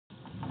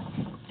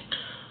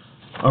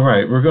All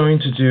right, we're going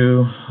to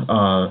do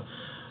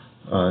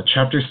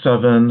Chapter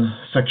 7,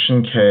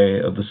 Section K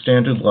of the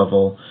Standard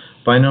Level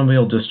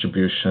Binomial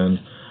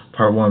Distribution,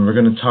 Part 1. We're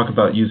going to talk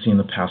about using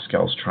the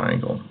Pascal's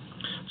triangle.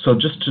 So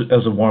just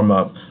as a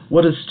warm-up,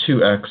 what is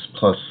 2x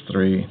plus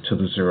 3 to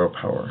the 0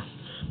 power?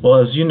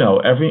 Well, as you know,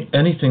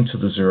 anything to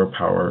the 0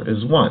 power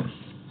is 1.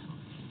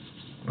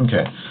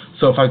 Okay,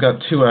 so if I've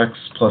got 2x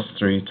plus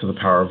 3 to the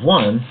power of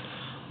 1,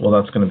 well,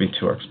 that's going to be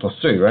 2x plus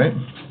 3, right?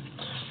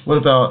 What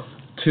about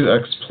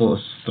 2x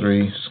plus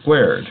 3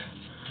 squared?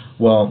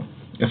 Well,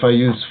 if I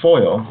use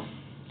FOIL,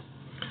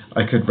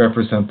 I could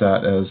represent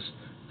that as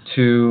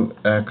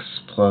 2x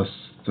plus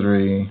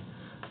 3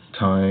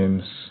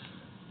 times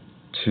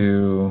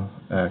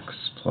 2x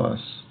plus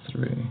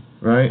 3,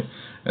 right?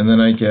 And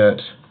then I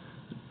get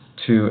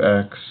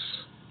 2x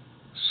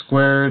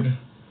squared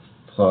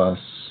plus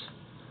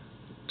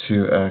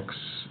 2x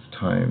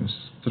times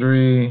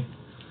 3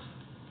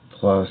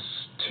 plus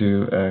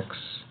 2x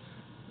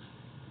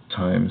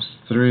times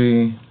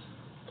 3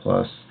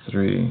 plus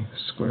 3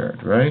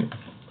 squared, right?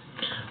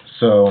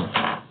 So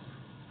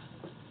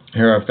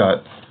here I've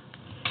got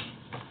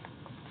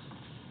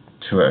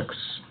 2x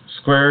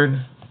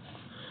squared,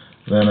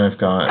 then I've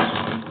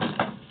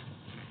got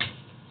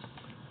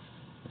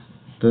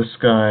this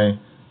guy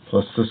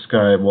plus this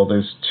guy. Well,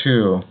 there's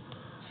 2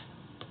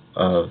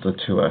 of the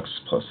 2x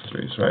plus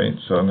 3's, right?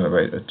 So I'm going to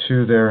write a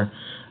 2 there,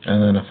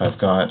 and then if I've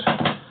got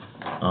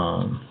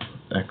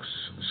x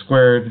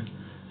squared,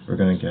 we're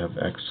going to have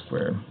x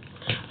squared.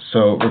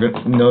 So we're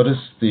going to notice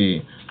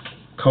the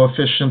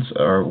coefficients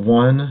are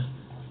 1,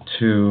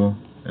 2,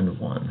 and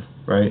 1,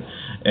 right?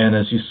 And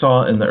as you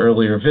saw in the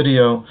earlier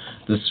video,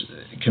 this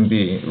can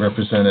be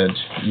represented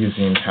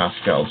using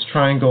Pascal's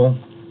triangle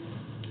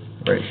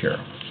right here,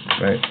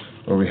 right?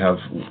 Where we have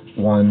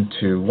 1,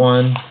 2,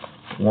 1,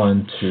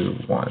 1, 2,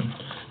 1.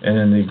 And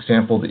in the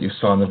example that you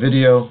saw in the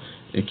video,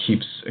 it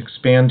keeps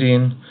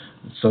expanding.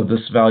 So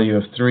this value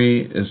of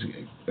 3 is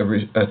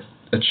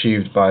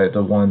achieved by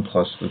the 1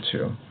 plus the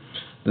 2.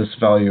 This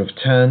value of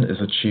 10 is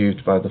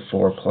achieved by the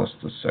 4 plus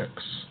the 6.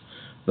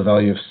 The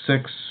value of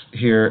 6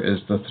 here is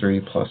the 3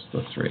 plus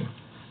the 3.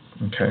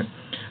 Okay,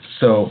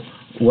 so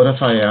what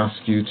if I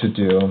ask you to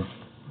do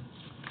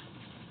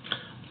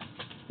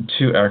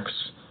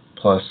 2x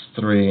plus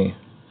 3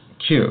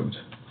 cubed?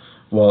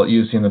 Well,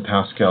 using the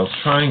Pascal's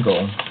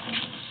triangle,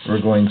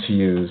 we're going to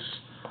use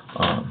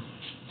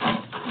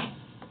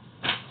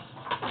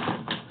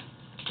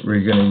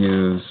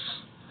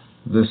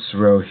this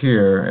row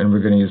here, and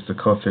we're going to use the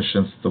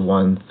coefficients, the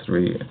 1,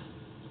 3,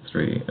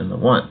 3, and the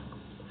 1.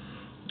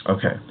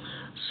 Okay,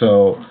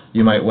 so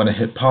you might want to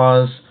hit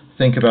pause,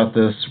 think about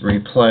this,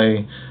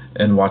 replay,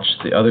 and watch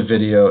the other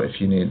video if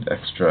you need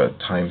extra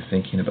time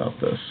thinking about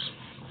this.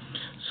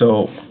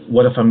 So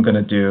what if I'm going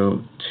to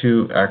do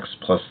 2x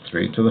plus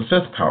 3 to the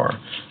 5th power?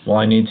 Well,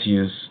 I need to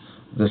use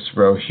this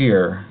row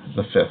here,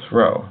 the 5th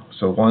row.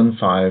 So 1,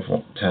 5,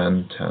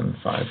 10, 10,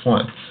 5,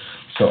 1.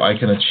 So I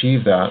can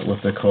achieve that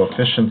with the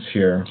coefficients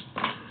here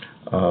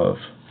of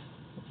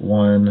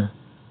 1,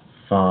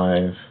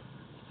 5,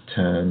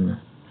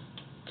 10,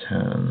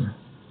 10,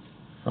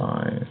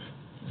 5,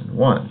 and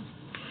 1.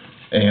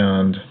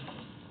 And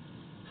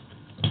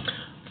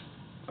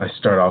I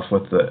start off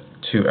with the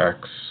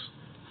 2x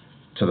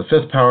to the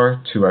 5th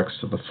power,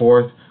 2x to the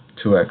 4th,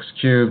 2x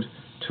cubed,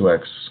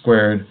 2x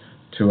squared,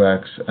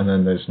 2x, and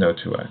then there's no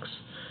 2x.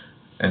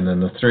 And then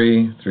the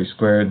 3, 3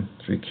 squared,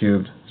 3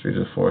 cubed, 3 to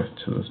the 4th,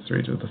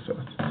 3 to the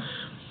 5th.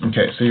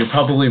 Okay, so you're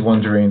probably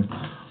wondering,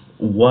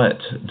 what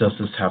does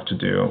this have to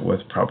do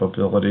with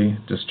probability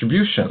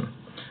distribution?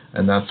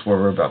 And that's where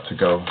we're about to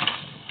go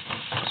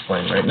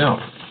explain right now.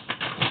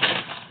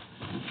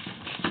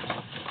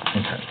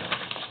 Okay.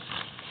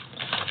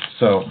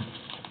 So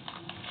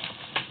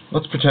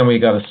let's pretend we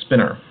got a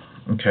spinner,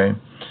 okay?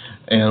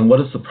 And what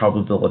is the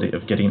probability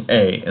of getting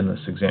A in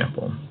this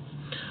example?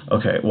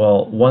 Okay,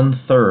 well,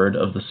 1/3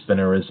 of the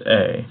spinner is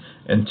A,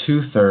 and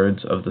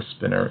 2/3 of the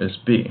spinner is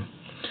B.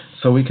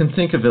 So we can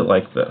think of it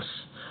like this.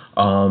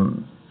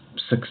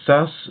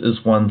 Success is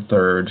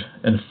 1/3,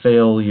 and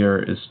failure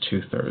is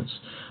 2/3.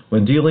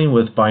 When dealing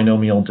with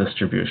binomial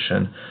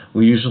distribution,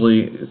 we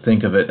usually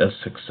think of it as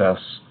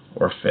success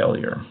or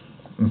failure.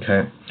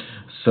 Okay,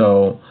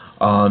 so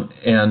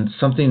and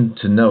something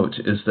to note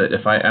is that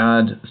if I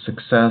add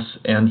success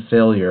and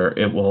failure,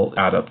 it will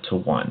add up to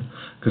 1,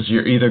 because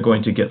you're either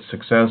going to get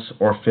success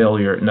or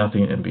failure,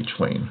 nothing in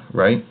between,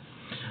 right?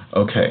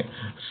 Okay,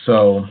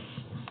 so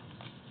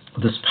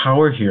this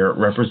power here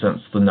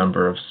represents the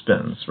number of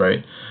spins,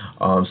 right?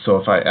 So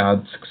if I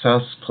add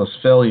success plus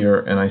failure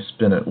and I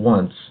spin it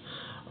once,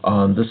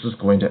 this is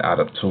going to add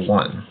up to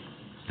 1.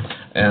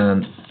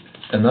 And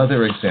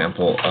another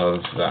example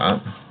of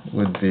that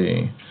would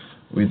be,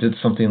 we did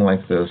something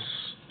like this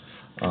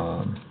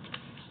a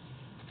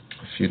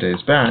few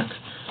days back,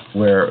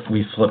 where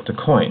we flipped a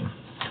coin.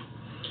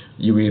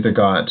 You either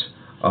got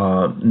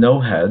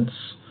no heads,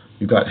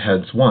 you got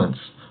heads once,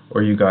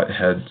 or you got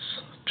heads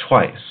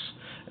twice.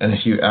 And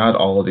if you add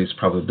all of these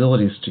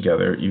probabilities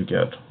together, you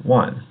get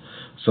 1.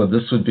 So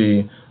this would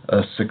be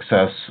a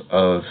success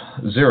of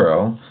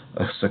 0,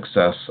 a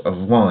success of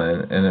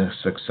 1, and a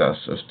success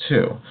of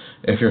 2.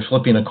 If you're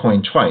flipping a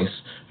coin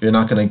twice, you're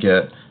not going to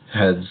get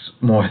heads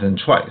more than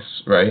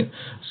twice, right?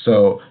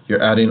 So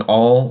you're adding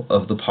all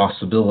of the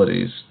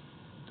possibilities,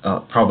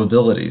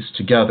 probabilities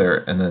together,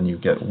 and then you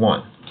get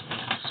 1.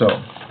 So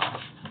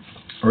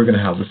we're going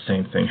to have the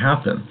same thing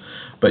happen.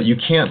 But you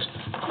can't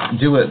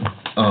do it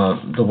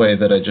the way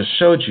that I just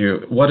showed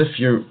you. What if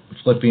you're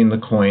flipping the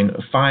coin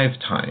 5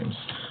 times,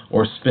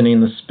 or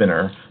spinning the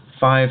spinner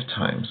 5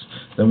 times?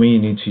 Then we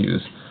need to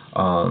use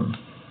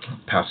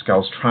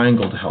Pascal's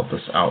triangle to help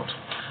us out.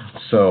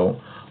 So,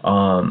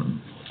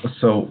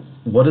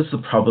 what is the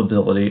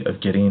probability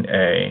of getting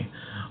A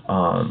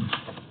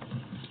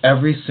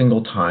every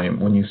single time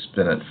when you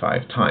spin it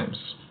 5 times?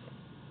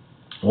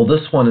 Well,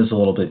 this one is a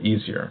little bit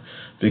easier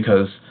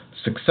because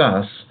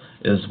success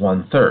is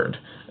 1/3.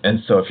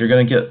 And so if you're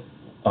going to get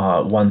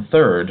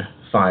 1/3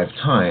 5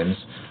 times,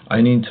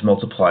 I need to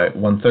multiply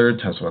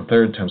 1/3 times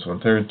 1/3 times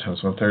 1/3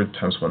 times 1/3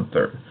 times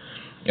 1/3.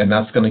 And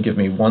that's going to give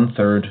me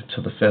 1/3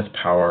 to the 5th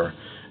power,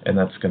 and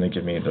that's going to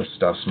give me this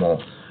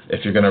decimal.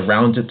 If you're going to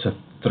round it to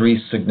 3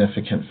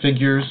 significant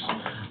figures,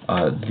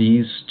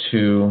 these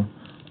 2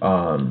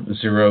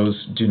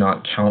 zeros do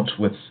not count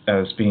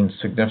as being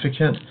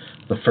significant.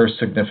 The first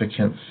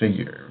significant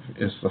figure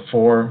is the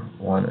 4,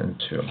 1,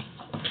 and 2.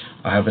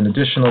 I have an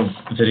additional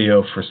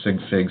video for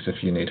sig figs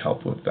if you need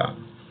help with that.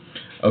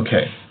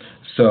 Okay,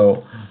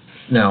 so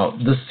now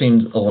this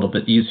seems a little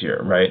bit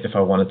easier, right? If I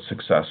wanted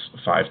success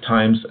 5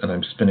 times and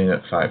I'm spinning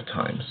it 5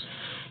 times.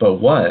 But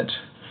what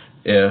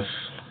if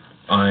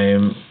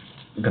I'm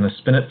going to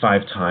spin it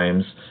 5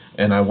 times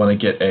and I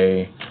want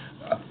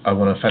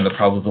to find the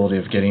probability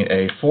of getting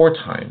A 4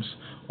 times,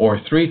 or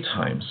 3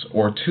 times,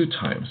 or 2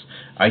 times?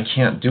 I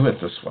can't do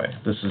it this way.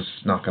 This is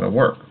not going to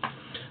work.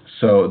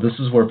 So this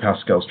is where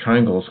Pascal's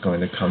triangle is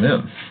going to come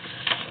in.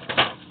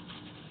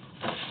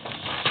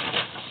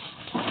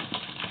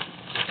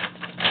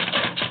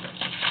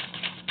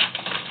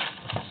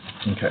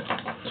 Okay,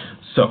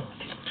 so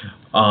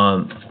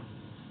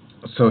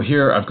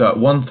here I've got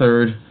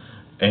 1/3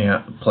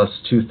 and plus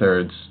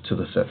 2/3 to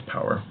the 5th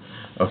power.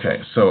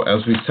 Okay, so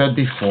as we said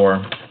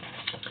before,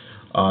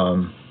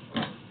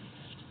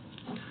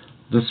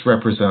 this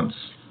represents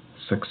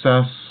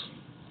success.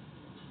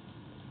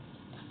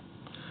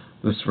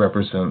 This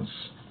represents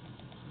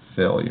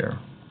failure.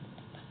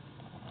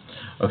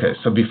 Okay,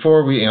 so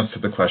before we answer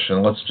the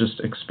question, let's just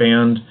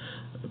expand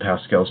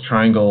Pascal's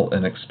triangle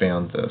and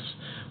expand this.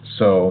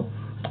 So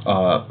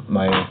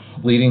my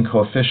leading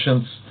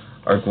coefficients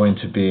are going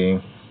to be,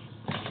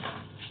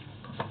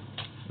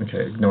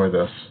 okay, ignore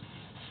this.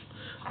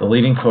 The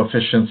leading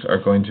coefficients are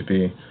going to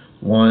be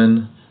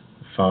 1,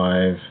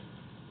 5,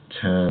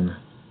 10,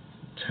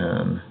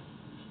 10,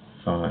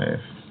 5,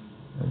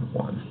 and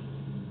 1.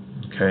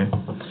 Okay,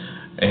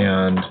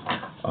 and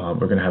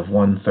we're going to have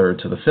 1/3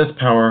 to the 5th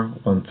power,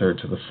 1/3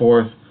 to the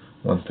 4th,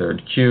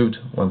 1/3 cubed,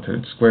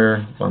 1/3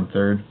 squared,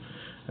 1/3,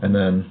 and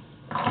then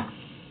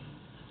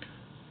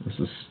this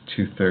is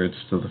 2/3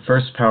 to the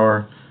 1st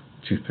power,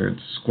 2/3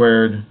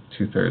 squared,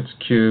 2/3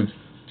 cubed,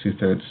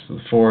 2/3 to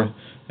the 4th,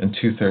 and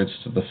 2/3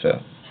 to the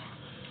 5th.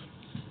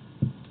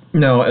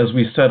 Now, as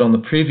we said on the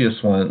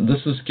previous one,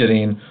 this is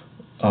getting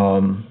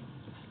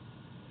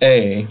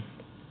A,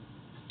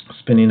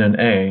 spinning an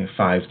A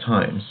 5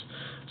 times.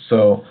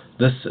 So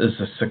this is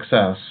a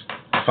success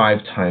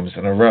 5 times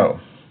in a row.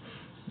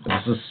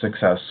 This is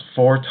success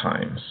 4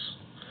 times.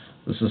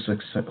 This is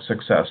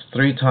success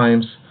 3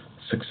 times,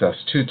 success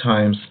 2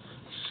 times,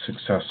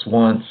 success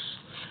once,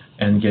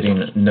 and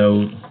getting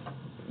no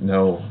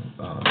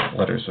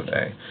letters of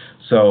A.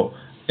 So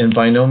in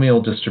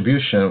binomial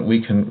distribution,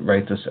 we can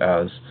write this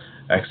as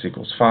x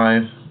equals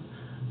 5,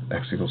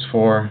 x equals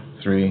 4,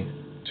 3,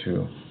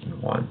 2,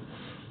 and 1.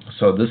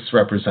 So this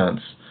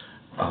represents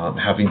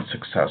having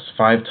success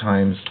 5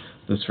 times.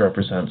 This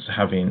represents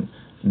having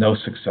no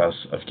success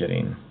of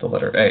getting the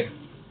letter A.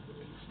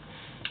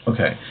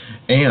 Okay,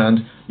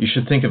 and you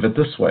should think of it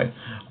this way.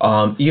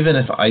 Even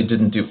if I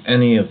didn't do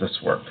any of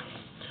this work,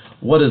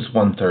 what is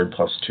 1/3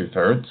 plus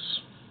 2/3?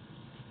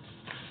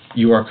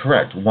 You are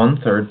correct.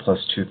 1/3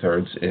 plus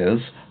 2/3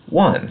 is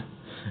 1.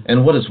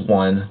 And what is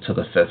 1 to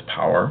the 5th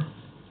power?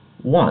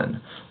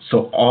 1.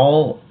 So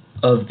all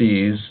of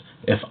these,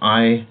 if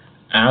I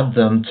add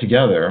them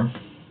together,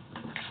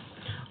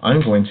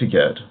 I'm going to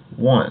get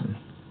 1.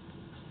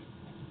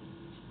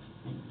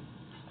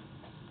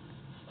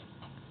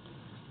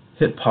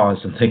 Hit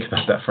pause and think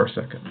about that for a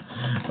second.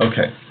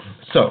 Okay,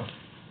 so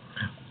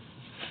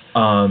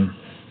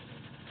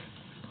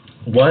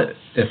what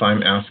if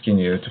I'm asking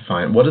you to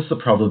find what is the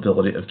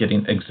probability of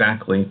getting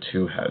exactly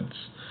 2 heads?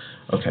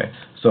 Okay,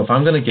 so if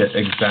I'm going to get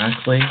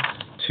exactly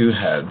 2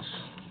 heads,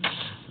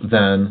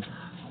 then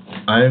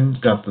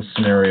I've got the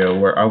scenario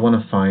where I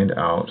want to find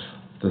out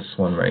this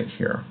one right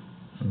here.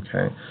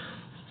 Okay,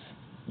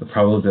 the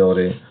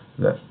probability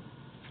that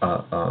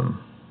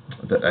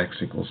that x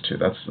equals 2.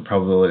 That's the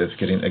probability of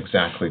getting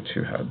exactly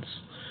 2 heads.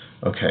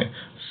 Okay,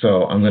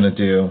 so I'm going to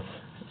do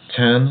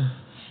 10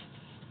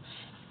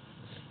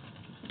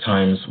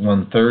 times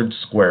 1/3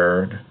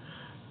 squared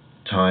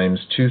times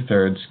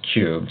 2/3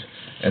 cubed,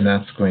 and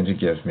that's going to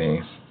give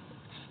me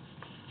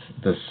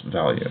this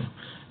value.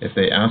 If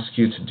they ask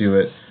you to do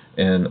it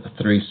in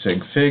 3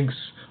 sig figs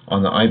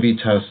on the IB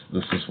test,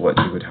 this is what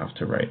you would have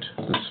to write.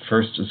 This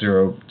first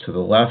 0 to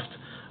the left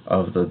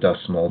of the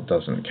decimal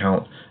doesn't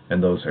count,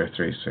 and those are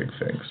 3 sig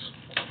figs.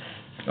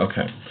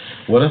 Okay,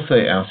 what if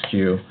they ask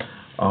you,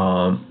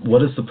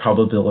 what is the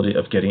probability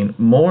of getting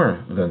more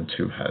than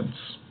 2 heads?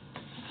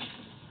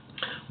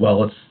 Well,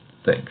 let's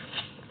think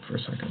for a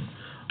second.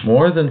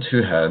 More than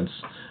 2 heads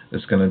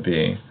is going to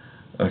be,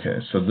 okay,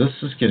 so this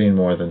is getting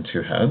more than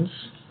 2 heads,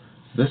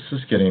 this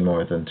is getting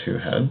more than 2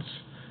 heads,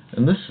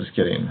 and this is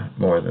getting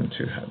more than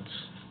 2 heads,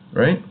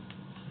 right?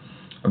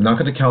 I'm not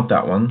going to count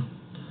that one,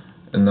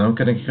 and not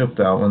going to count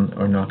that one,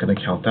 or not going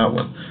to count that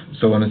one.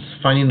 So when it's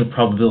finding the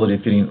probability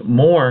of getting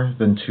more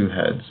than 2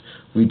 heads,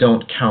 we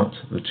don't count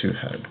the 2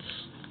 heads.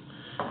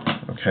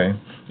 Okay?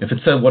 If it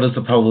said what is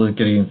the probability of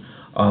getting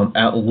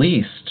at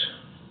least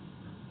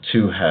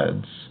 2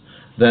 heads,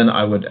 then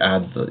I would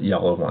add the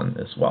yellow one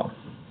as well.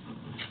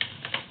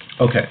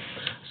 Okay,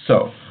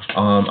 so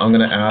I'm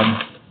going to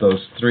add those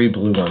 3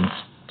 blue ones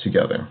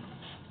together.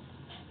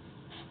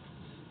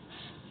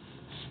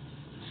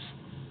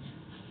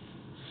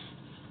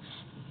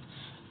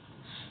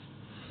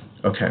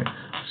 Okay,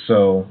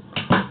 so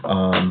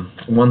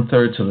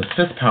 1/3 to the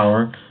 5th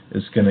power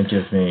is going to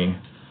give me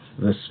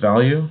this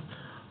value.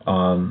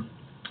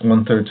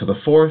 1/3 to the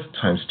 4th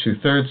times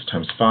 2/3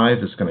 times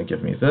 5 is going to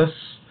give me this.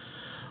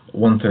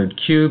 1/3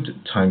 cubed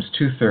times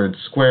 2/3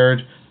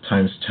 squared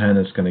times 10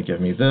 is going to give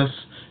me this.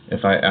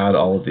 If I add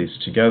all of these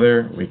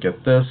together, we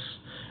get this.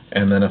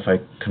 And then if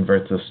I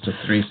convert this to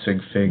 3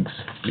 sig figs,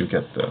 you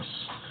get this.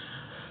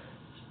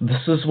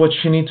 This is what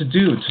you need to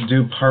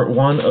do part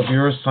 1 of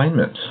your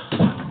assignment.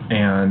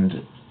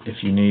 And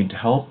if you need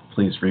help,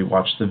 please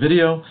rewatch the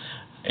video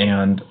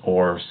and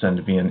or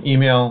send me an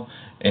email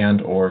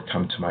and or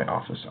come to my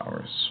office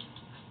hours.